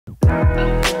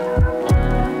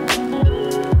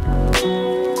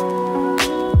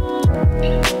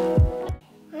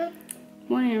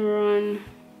Morning, everyone.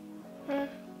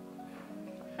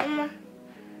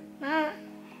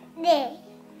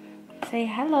 Say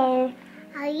hello.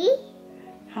 Hi.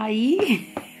 Hi.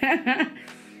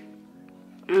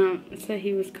 So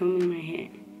he was combing my hair.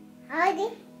 Hi.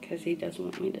 Because he doesn't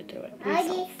want me to do it Hi.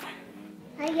 myself.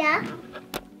 Hiya.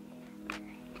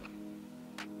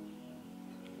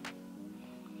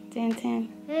 Tintin,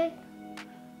 say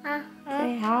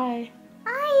hi.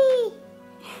 Hi.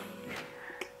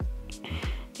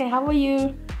 Okay, how are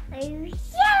you?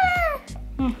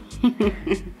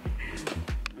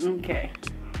 Okay,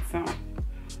 so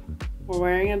we're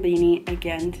wearing a beanie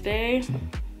again today.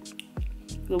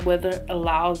 The weather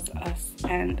allows us,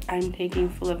 and I'm taking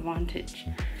full advantage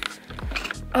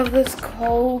of this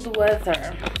cold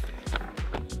weather.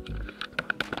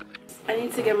 I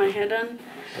need to get my hair done.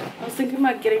 I was thinking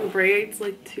about getting braids,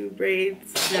 like 2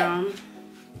 braids down.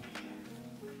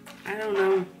 I don't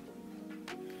know.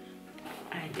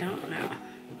 I'm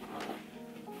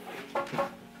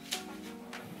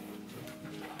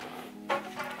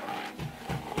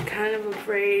kind of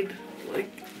afraid,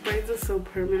 like, braids are so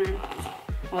permanent.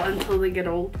 Well, until they get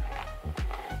old.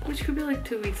 Which could be like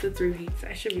 2 weeks or 3 weeks.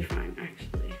 I should be fine,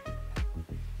 actually.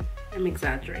 I'm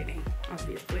exaggerating,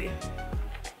 obviously.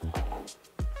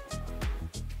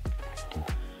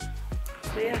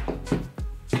 So yeah,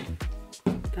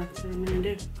 that's what I'm gonna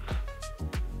do.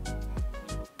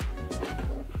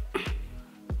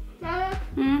 Mama.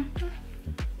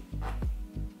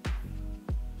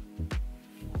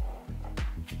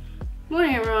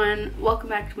 Morning, everyone. Welcome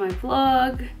back to my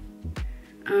vlog.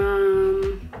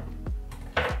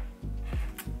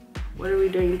 What are we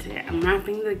doing today? I'm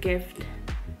wrapping the gift,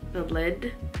 the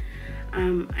lid.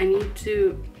 I need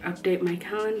to update my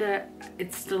calendar.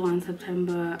 It's still on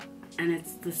September and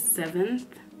it's the 7th.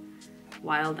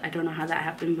 Wild, I don't know how that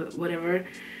happened, but whatever.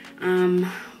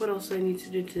 What else do I need to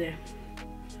do today?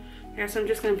 Yeah, so I'm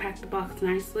just gonna pack the box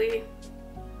nicely.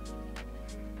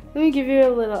 Let me give you a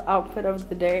little outfit of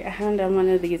the day. I haven't done one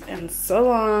of these in so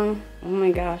long. Oh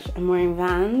my gosh, I'm wearing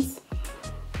Vans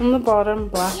on the bottom,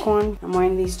 black one. I'm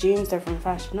wearing these jeans, they're from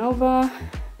Fashion Nova.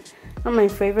 Not my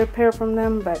favorite pair from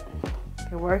them, but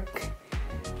they work.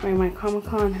 I'm wearing my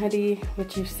Comic-Con hoodie,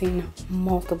 which you've seen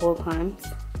multiple times.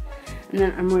 And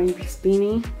then I'm wearing this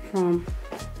beanie from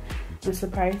Mr.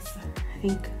 Price, I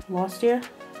think last year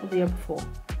or the year before.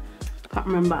 Can't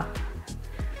remember.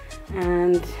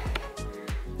 And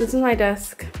this is my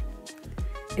desk.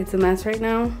 It's a mess right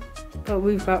now, but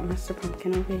we've got Mr.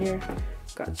 Pumpkin over here.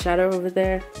 Got Shadow over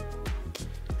there.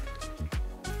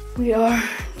 We are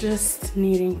just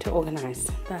needing to organize.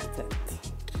 That's it.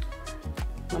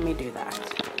 Let me do that.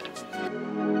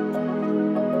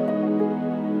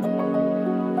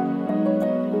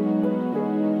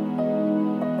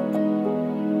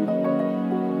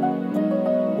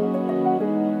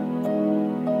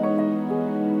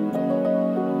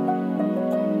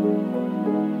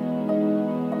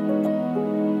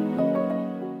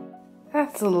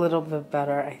 That's a little bit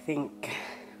better, I think.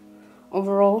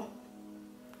 Overall,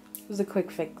 it was a quick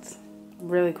fix.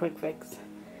 Really quick fix.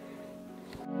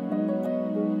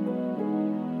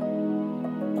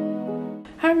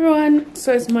 Hi everyone.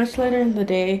 So it's much later in the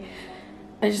day.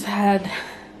 I just had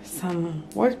some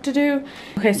work to do.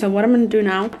 Okay, so what I'm gonna do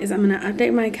now is I'm gonna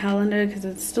update my calendar because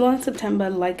it's still on September,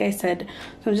 like I said.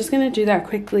 So I'm just gonna do that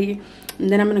quickly, and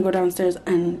then I'm gonna go downstairs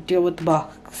and deal with the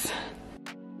box.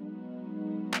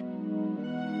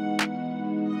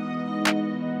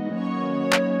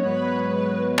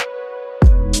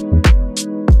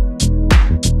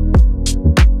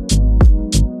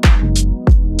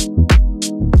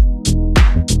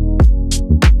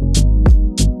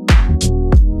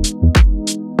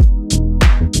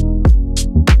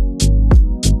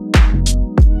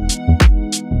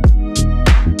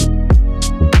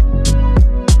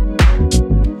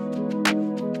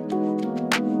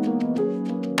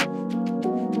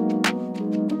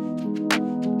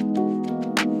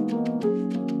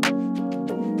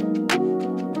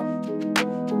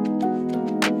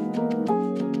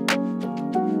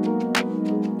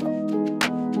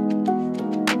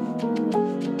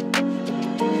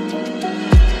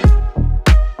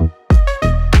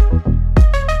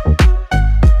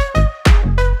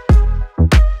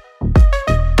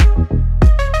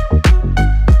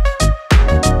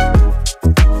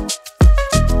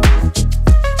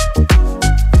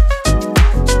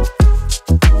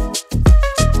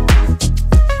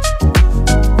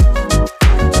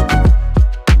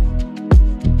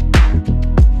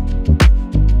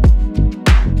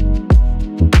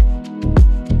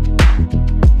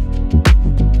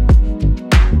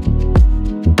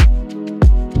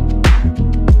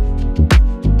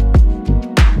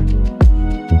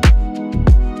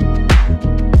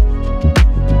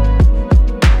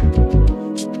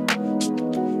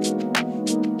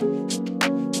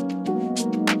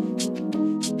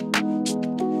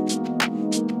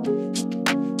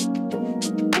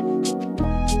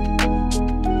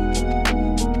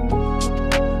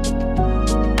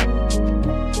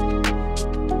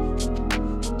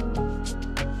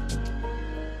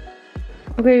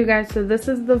 Okay, you guys, so this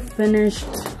is the finished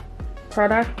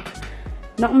product.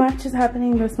 Not much is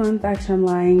happening this month. Actually, I'm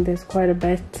lying, there's quite a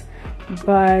bit,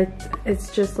 but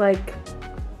it's just like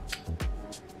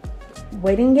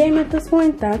waiting game at this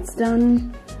point. That's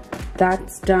done.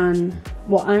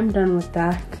 Well, I'm done with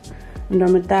that. I'm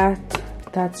done with that.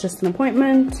 That's just an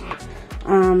appointment.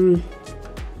 I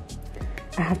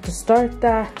have to start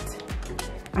that,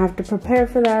 I have to prepare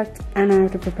for that, and I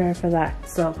have to prepare for that.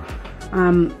 So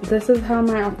this is how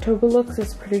my October looks.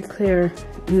 It's pretty clear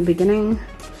in the beginning.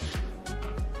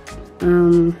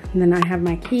 And then I have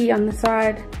my key on the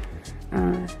side,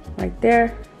 right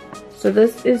there. So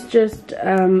this is just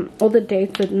all the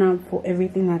dates written out for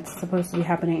everything that's supposed to be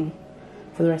happening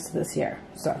for the rest of this year.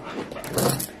 So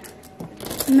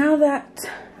now that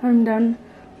I'm done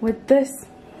with this,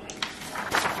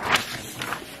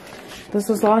 this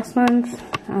was last month.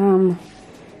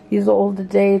 These are all the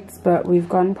dates, but we've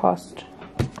gone past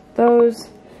those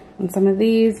and some of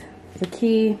these, the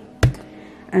key,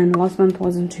 and last month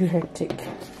wasn't too hectic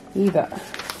either.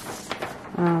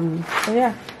 So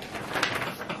yeah,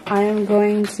 I am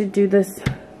going to do this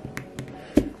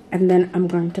and then I'm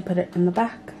going to put it in the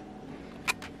back.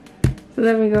 So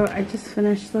there we go. I just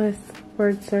finished this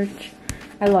word search.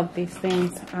 I love these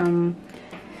things.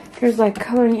 There's like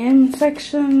coloring in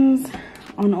sections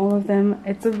on all of them.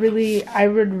 It's a really, I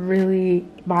would really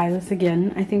buy this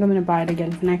again. I think I'm gonna buy it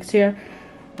again for next year.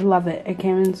 I love it. It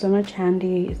came in so much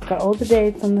handy. It's got all the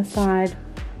dates on the side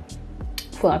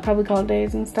for public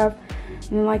holidays and stuff,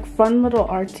 and then like fun little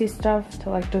artsy stuff to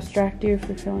like distract you if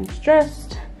you're feeling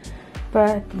stressed.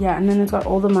 But yeah, and then it's got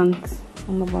all the months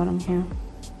on the bottom here.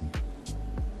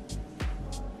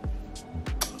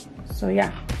 So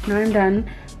yeah, now I'm done.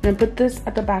 I'm gonna put this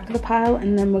at the back of the pile,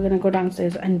 and then we're gonna go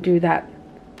downstairs and do that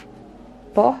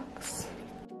box.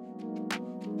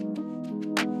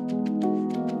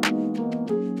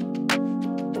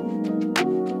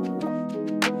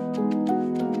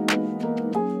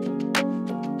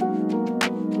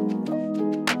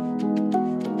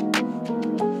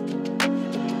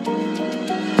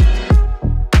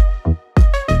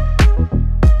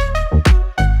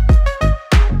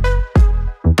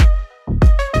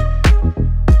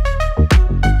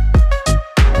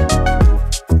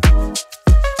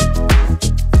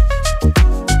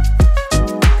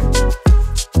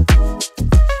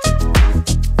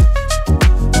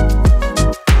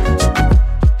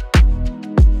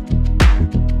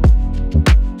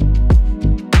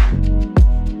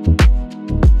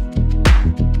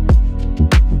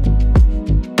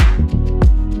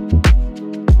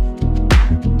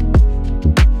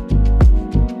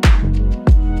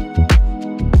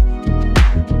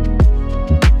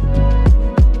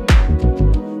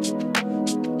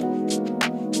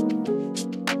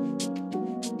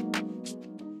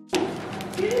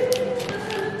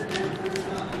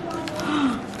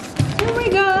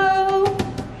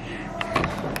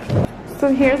 So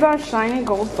here's our shiny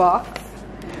gold box.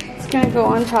 It's gonna go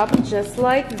on top just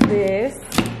like this.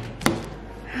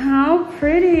 How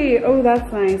pretty. Oh,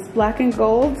 that's nice. Black and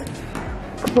gold.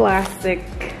 Classic.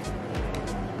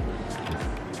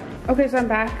 Okay, so I'm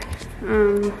back.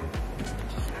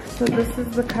 So this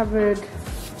is the covered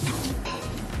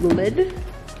lid.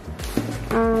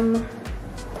 I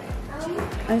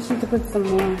just need to put some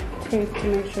more tape to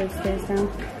make sure it stays down.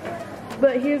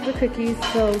 But here's the cookies.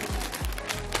 So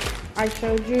I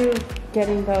showed you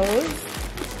getting those.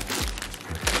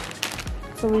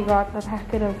 So we got a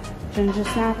packet of ginger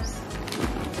snaps.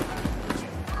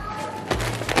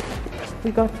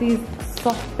 We got these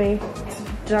soft baked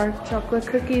dark chocolate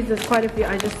cookies. There's quite a few.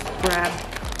 I just grabbed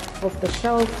off the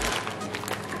shelf.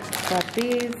 Got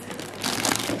these.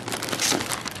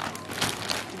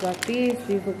 Got these.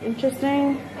 These look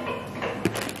interesting.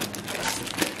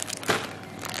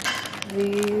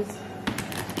 These.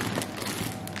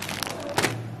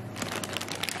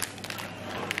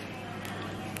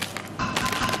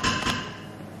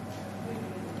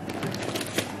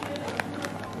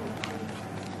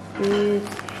 These.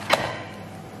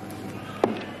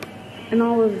 And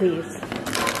all of these.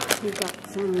 We got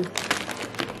some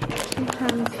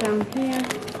pens down here.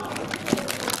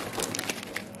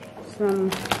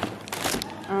 Some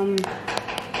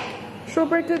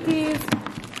strawberry cookies.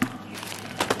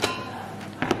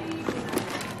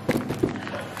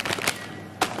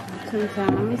 Tim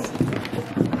Tams.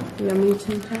 Yummy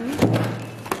Tim Tams.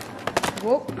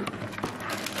 Whoa.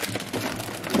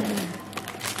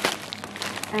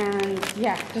 And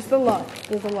yeah, just a lot.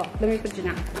 There's a lot. Let me put you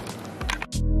down.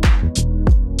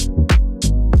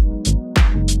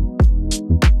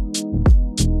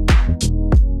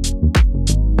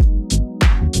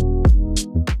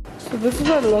 So this is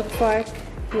what it looks like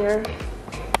here.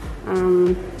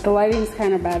 The lighting's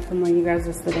kind of bad from where you guys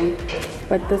are sitting,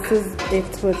 but this is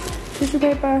it with tissue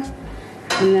paper,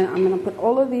 and then I'm gonna put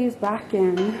all of these back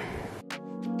in.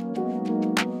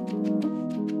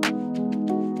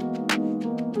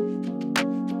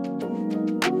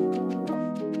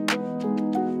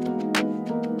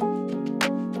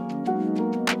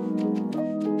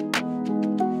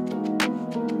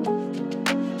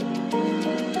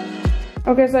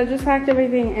 Okay, so I just packed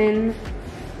everything in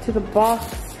to the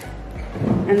box,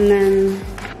 and then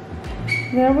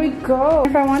there we go.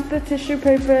 If I want the tissue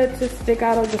paper to stick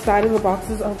out of the side of the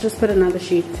boxes, I'll just put another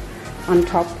sheet on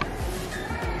top.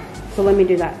 So let me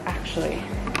do that actually.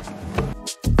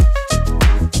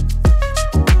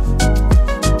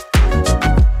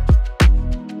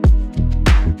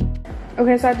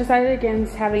 Okay, so I decided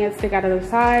against having it stick out of the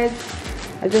sides.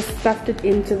 I just stuffed it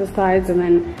into the sides, and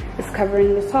then it's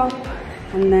covering the top,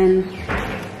 and then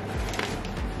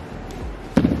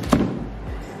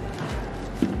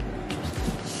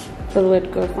the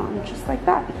lid goes on just like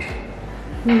that.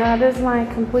 And that is my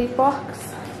complete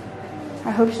box.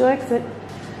 I hope she likes it.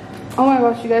 Oh my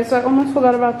gosh, you guys, so I almost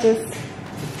forgot about this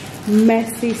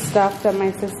messy stuff that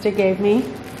my sister gave me.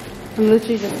 I'm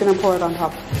literally just gonna pour it on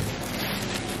top.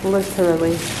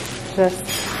 Literally,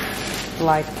 just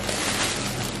like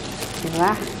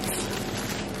that.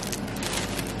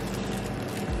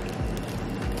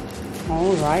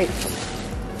 All right,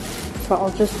 so I'll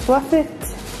just fluff it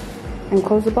and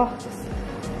close the box.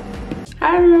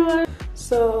 Hi everyone.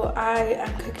 So I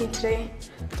am cooking today,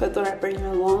 so I thought I'd bring you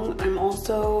along. I'm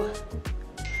also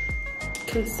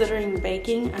considering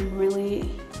baking. I'm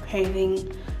really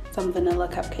craving some vanilla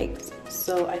cupcakes,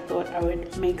 so I thought I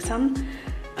would make some,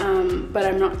 but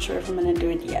I'm not sure if I'm gonna do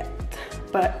it yet.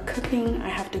 But cooking, I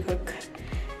have to cook,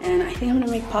 and I think I'm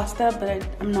gonna make pasta, but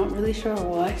I'm not really sure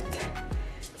what,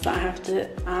 so I have to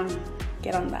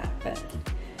get on that. But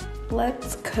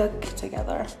let's cook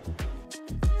together.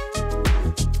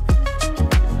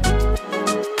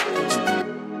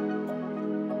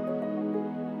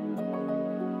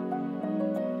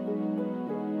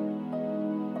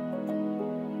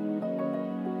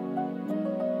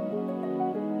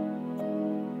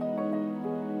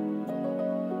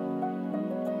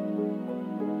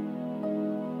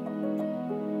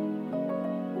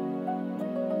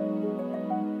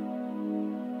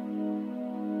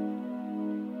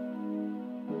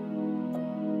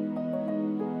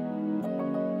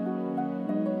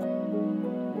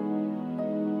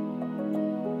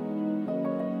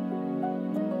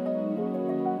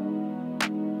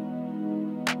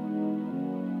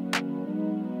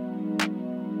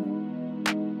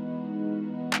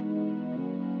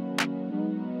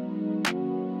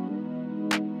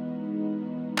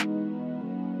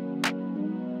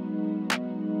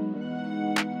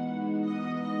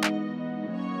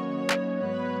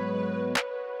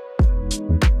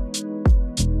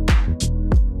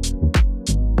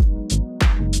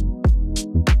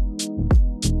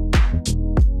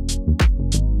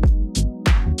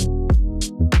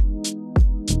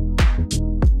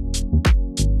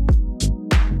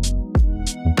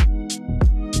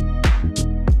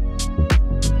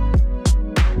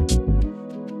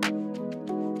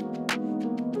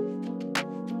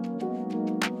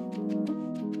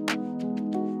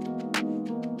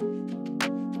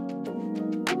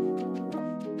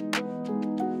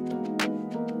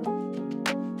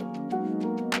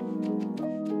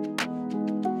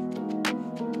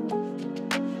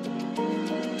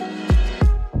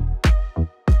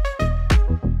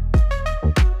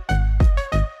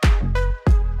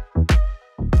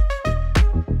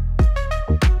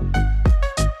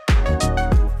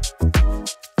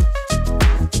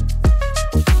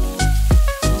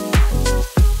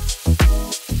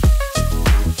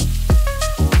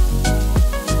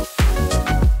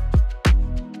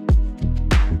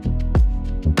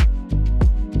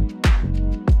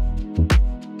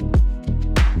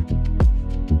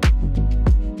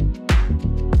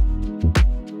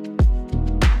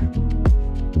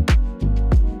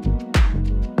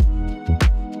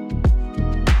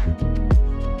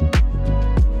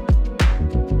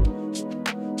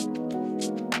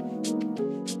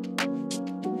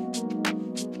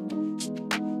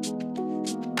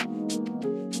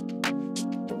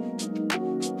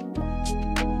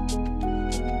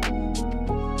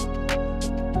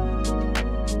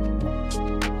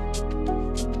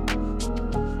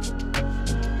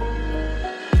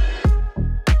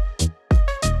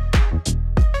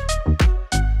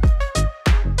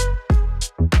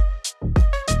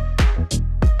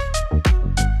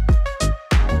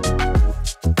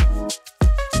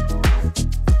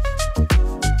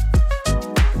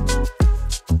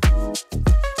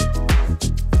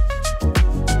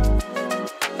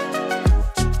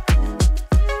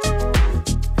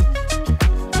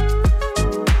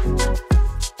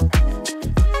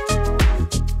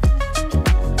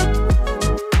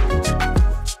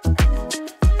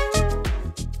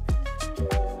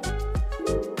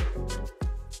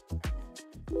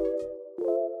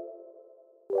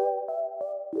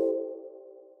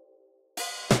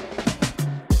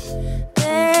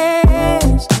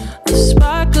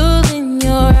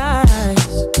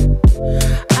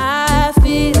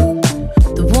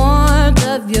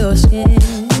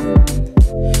 it.